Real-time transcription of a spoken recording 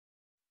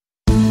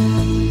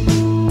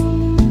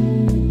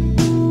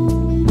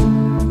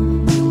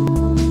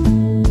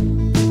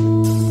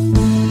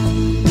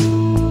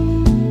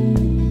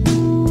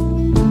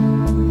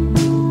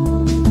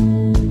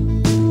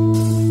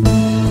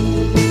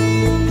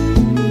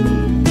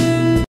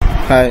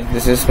Hi,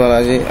 this is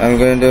Balaji. I'm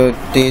going to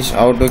teach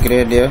how to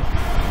create a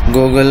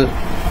Google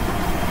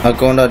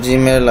account or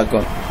Gmail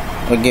account.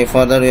 Okay,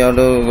 for that we have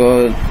to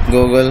go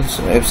Google's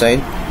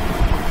website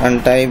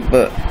and type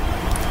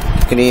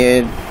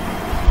create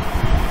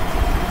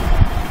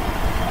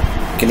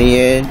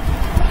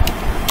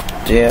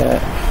a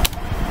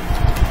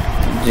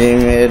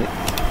Gmail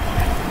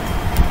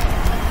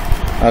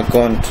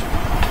account.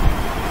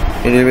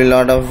 It will be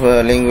lot of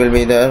link will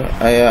be there.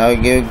 I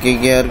give click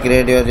here,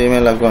 create your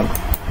Gmail account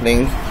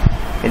link.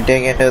 It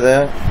take into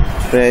the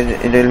page.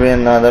 It will be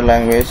another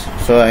language,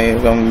 so I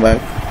come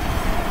back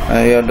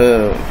and you have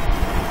to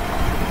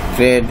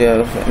create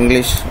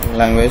English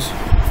language.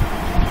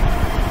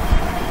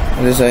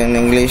 This is in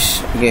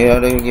English. Okay, you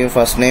have to give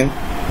first name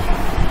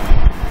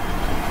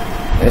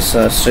is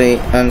Sri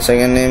and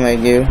second name I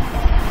give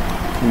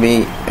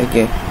B.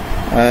 Okay,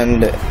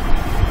 and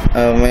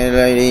mail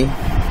ID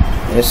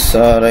is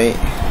SRI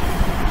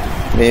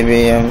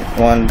BBM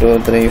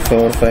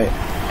 12345.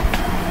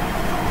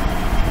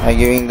 I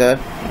giving that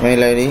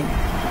mail ID.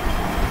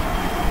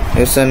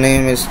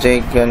 Username is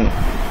taken.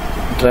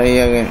 Try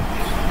again.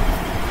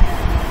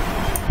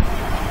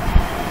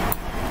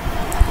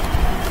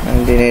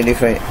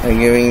 1985. I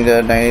giving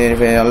the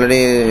 1985.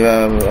 Already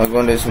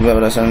account is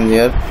present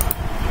here.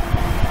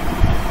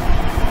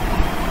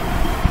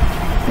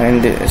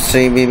 And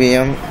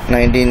CBBM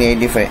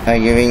 1985. I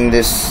giving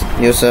this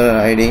user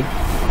ID,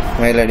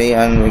 mail ID,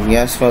 and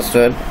guess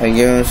password. I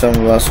give him some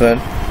password.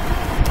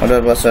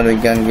 Whatever password we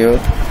can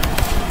give,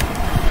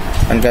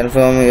 and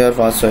confirm your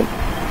password.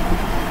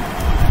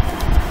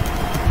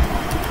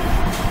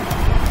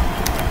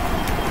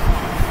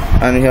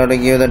 And you have to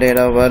give the date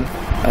of birth.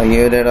 I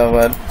give date of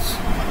birth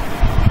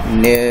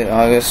day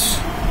August,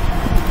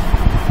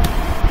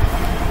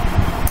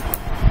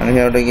 and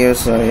you have to give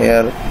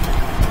here.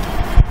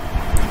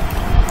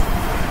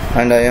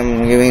 And I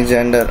am giving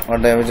gender,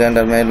 what type of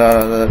gender, male or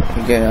other.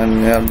 Okay, and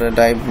you have to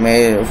type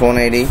mail, phone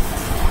ID.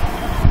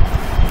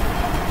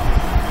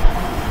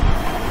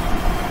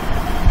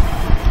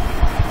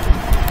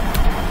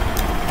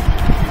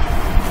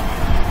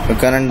 The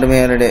current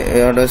mail ID,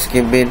 you have to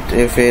skip it.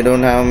 If you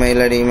don't have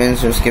mail ID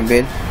means you skip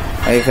it.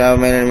 If you have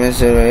mail ID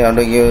means you have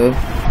to give.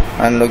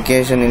 And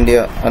location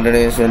India,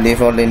 already is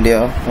default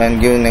India, and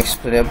give next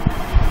step.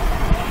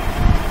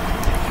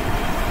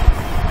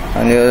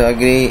 And you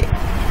agree.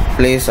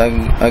 Please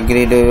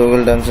agree to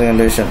Google terms and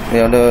condition.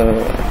 You have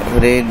to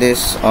read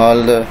this all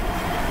the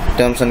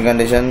terms and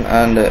condition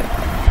and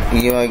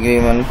give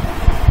agreement.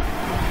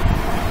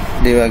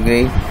 Do you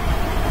agree?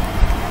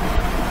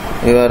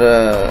 Your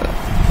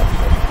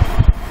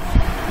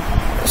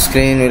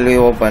screen will be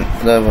open.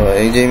 The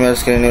Gmail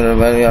screen will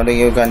be open. You have to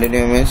give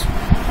continue means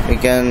we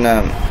can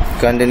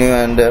continue,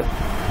 and you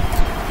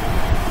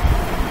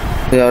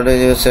have to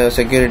use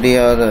security,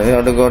 or you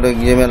have to go to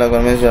Gmail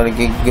account means you have to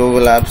click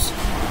Google Apps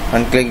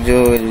and click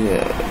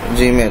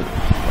Gmail,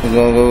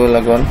 go Google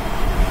account,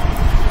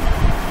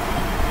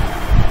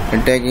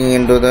 and taking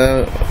into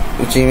the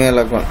Gmail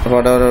account,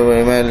 whatever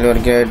email you are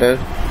created,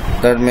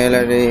 that mail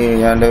ID you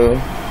have to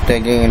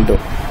taking into.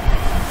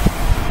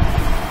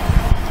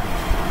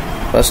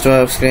 First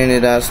screen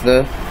it has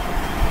the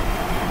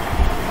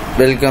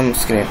welcome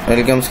screen.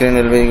 Welcome screen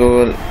will be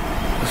Google.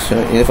 So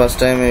the first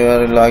time you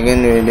are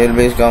login, it will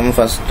be come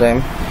first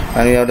time,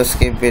 and you have to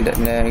skip it.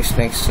 Next.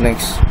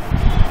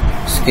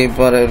 Skip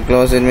or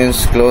close, it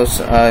means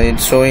close.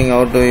 It's showing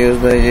how to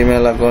use the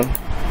Gmail account.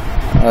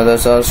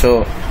 Others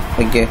also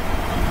okay.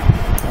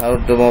 How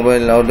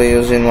to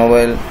use in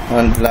mobile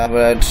and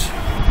tablet.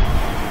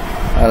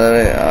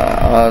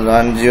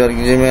 And your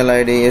Gmail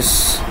ID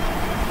is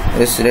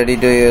ready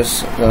to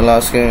use. The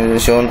last screen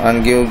is shown,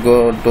 and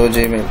go to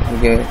Gmail.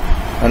 Okay,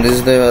 and this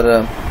is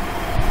the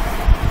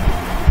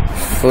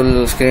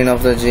full screen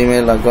of the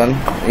Gmail account.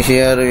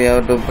 Here we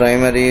have to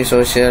primary,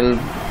 social,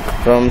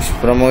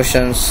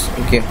 promotions.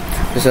 Okay,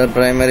 this is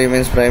primary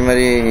means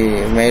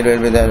primary mail will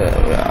be there.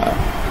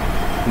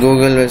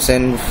 Google will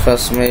send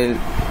first mail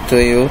to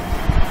you.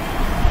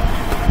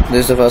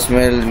 This is the first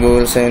mail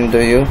Google send to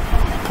you,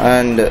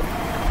 and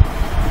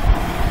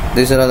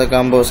these are the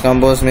compose.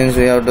 Compose means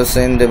we have to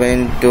send the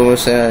mail to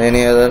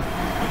any other.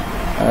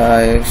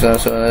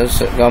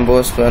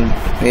 Compose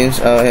means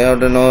I have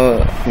to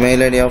know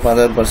mail ID of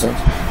other persons.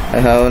 I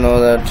have to know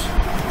that.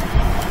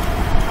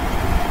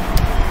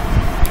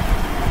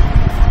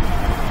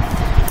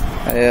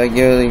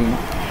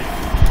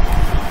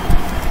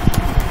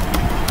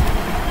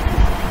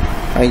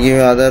 I give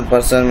other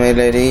person mail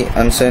ID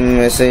and send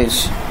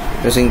message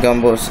using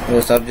compose.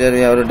 The subject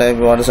you have to type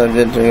what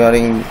subject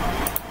regarding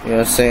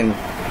your send.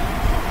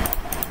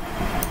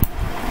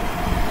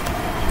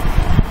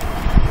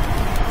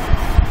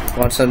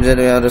 What subject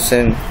we have to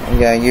send?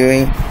 Okay,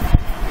 giving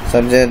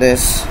subject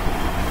is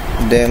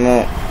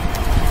demo,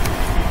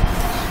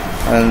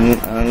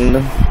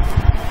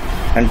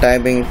 and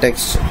typing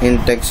text in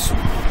text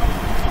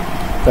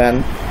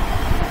pen.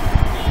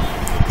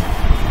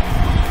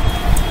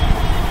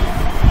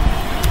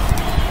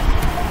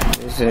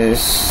 This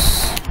is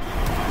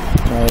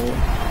my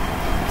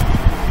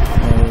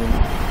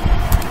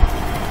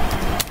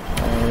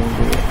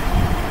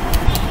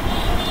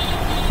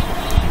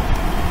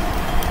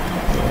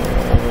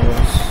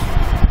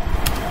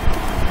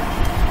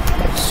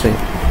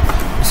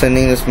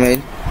sending this mail.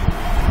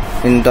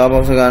 In top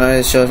of the corner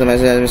it shows the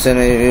message has been sent.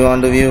 If you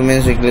want to view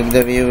means we click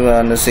the view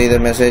and see the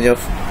message of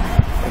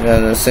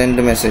the send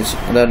message.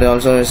 That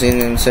also is seen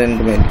in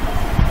send mail.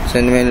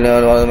 Send mail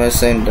or the message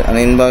sent. And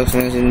inbox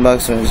means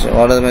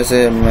order the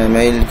message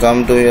mail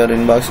come to your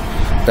inbox,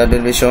 that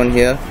will be shown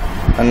here,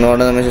 and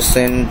order the message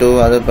sent to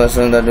other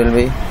person, that will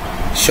be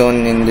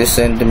shown in this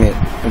sent mail.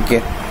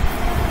 Okay.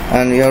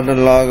 And we have to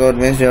log out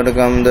means we have to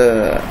come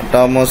the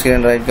topmost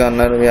screen right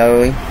corner. We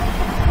have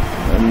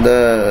the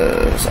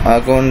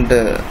account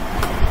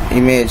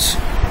image.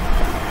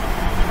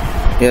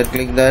 Here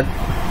click that.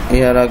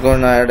 Here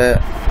account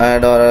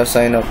add or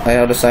sign up. I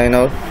have to sign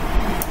out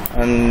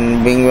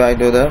and bring back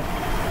to the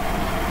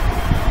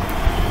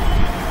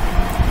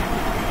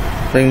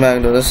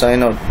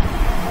sign out.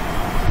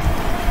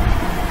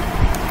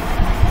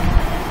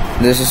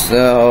 This is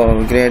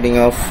the creating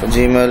of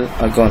Gmail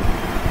account.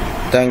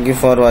 Thank you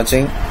for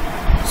watching.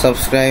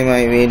 Subscribe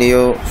my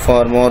video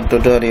for more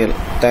tutorial.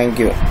 Thank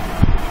you.